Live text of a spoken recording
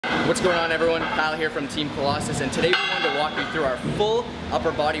What's going on, everyone? Kyle here from Team Colossus, and today we wanted to walk you through our full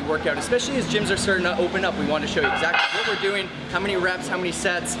upper body workout, especially as gyms are starting to open up. We want to show you exactly what we're doing, how many reps, how many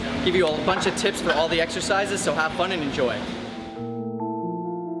sets, give you a bunch of tips for all the exercises, so have fun and enjoy.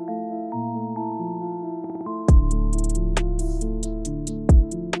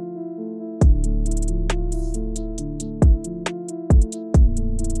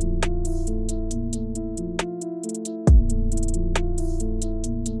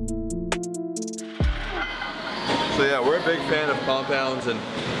 So yeah, we're a big fan of compounds and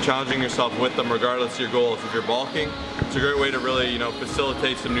challenging yourself with them regardless of your goals. If you're bulking, it's a great way to really,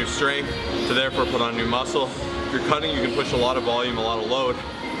 facilitate some new strength, to therefore put on new muscle. If you're cutting, you can push a lot of volume, a lot of load,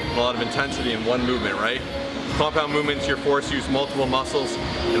 a lot of intensity in one movement, right? Compound movements, you're forced to use multiple muscles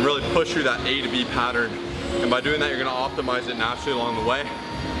and really push through that A to B pattern. And by doing that, you're gonna optimize it naturally along the way.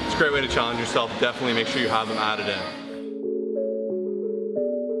 It's a great way to challenge yourself. Definitely make sure you have them added in.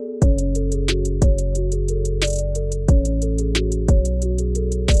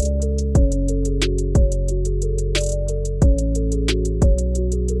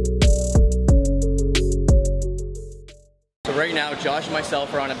 Right now, Josh and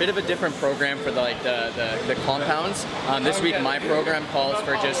myself are on a bit of a different program for the compounds. This week, my program calls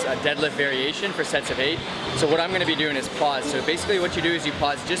for just a deadlift variation for sets of 8. So what I'm going to be doing is pause. So basically what you do is you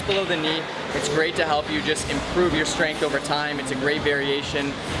pause just below the knee. It's great to help you just improve your strength over time. It's a great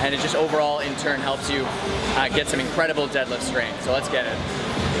variation, and it just overall in turn helps you get some incredible deadlift strength. So let's get it.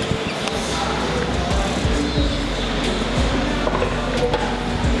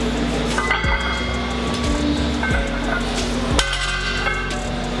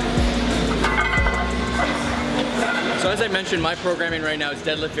 So as I mentioned, my programming right now is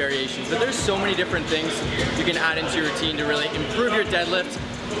deadlift variations, but there's so many different things you can add into your routine to really improve your deadlift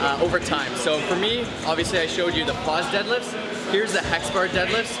over time. So for me, obviously I showed you the pause deadlifts. Here's the hex bar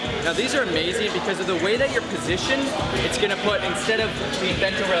deadlifts. Now these are amazing because of the way that you're positioned. It's gonna put, instead of being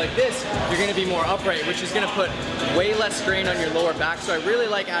bent over like this, you're gonna be more upright, which is gonna put way less strain on your lower back. So I really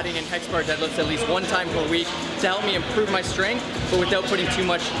like adding in hex bar deadlifts at least one time per week to help me improve my strength, but without putting too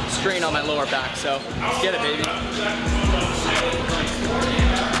much strain on my lower back. So let's get it, baby.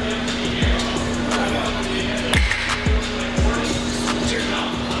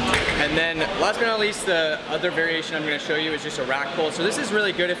 And then last but not least, the other variation I'm going to show you is just a rack pull. So this is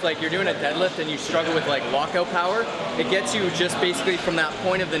really good if you're doing a deadlift and you struggle with lockout power. It gets you just basically from that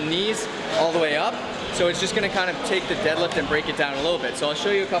point of the knees all the way up. So it's just going to kind of take the deadlift and break it down a little bit. So I'll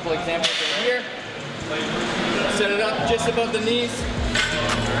show you a couple examples right here. Set it up just above the knees.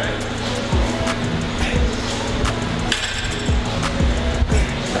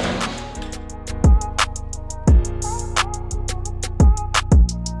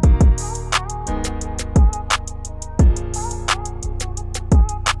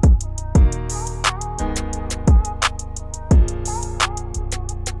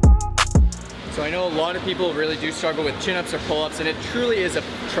 So I know a lot of people really do struggle with chin-ups or pull-ups, and it truly is a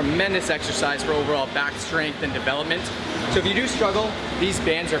tremendous exercise for overall back strength and development. So if you do struggle, these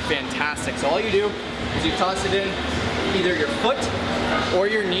bands are fantastic. So all you do is you toss it in either your foot or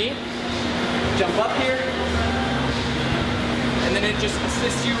your knee, jump up here, and then it just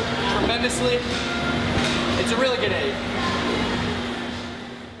assists you tremendously. It's a really good aid.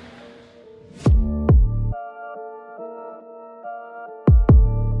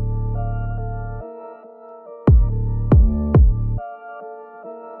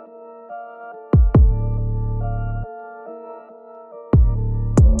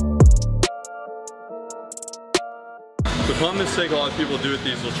 The common mistake a lot of people do with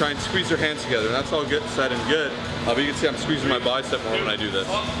these, they'll try and squeeze their hands together, and that's all good, said and good, but you can see I'm squeezing my bicep more when I do this.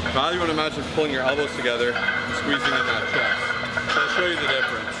 Now you want to imagine pulling your elbows together and squeezing in that chest. So I'll show you the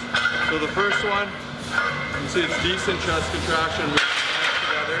difference. So the first one, you can see it's decent chest contraction, moving my hands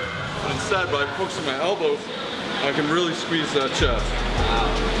together, but instead by focusing my elbows, I can really squeeze that chest. Wow.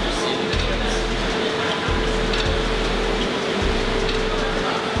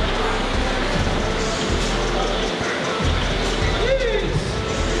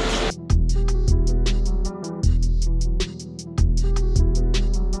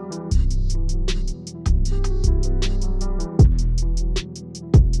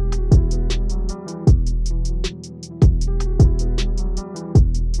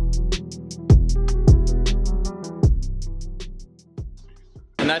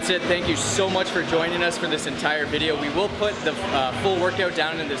 it. Thank you so much for joining us for this entire video. We will put the full workout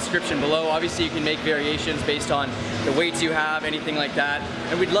down in the description below. Obviously, you can make variations based on the weights you have, anything like that.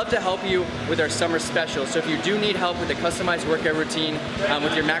 And we'd love to help you with our summer special. So if you do need help with a customized workout routine,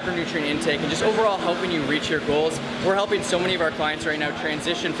 with your macronutrient intake, and just overall helping you reach your goals, we're helping so many of our clients right now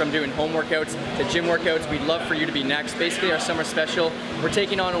transition from doing home workouts to gym workouts. We'd love for you to be next. Basically, our summer special, we're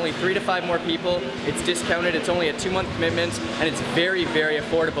taking on only 3 to 5 more people. It's discounted. It's only a 2-month commitment, and it's very, very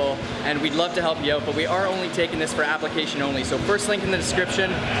affordable. And we'd love to help you out, but we are only taking this for application only. So first link in the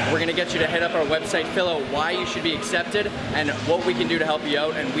description, we're gonna get you to head up our website, fill out why you should be accepted and what we can do to help you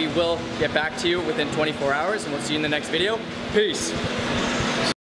out, and we will get back to you within 24 hours, and we'll see you in the next video. Peace.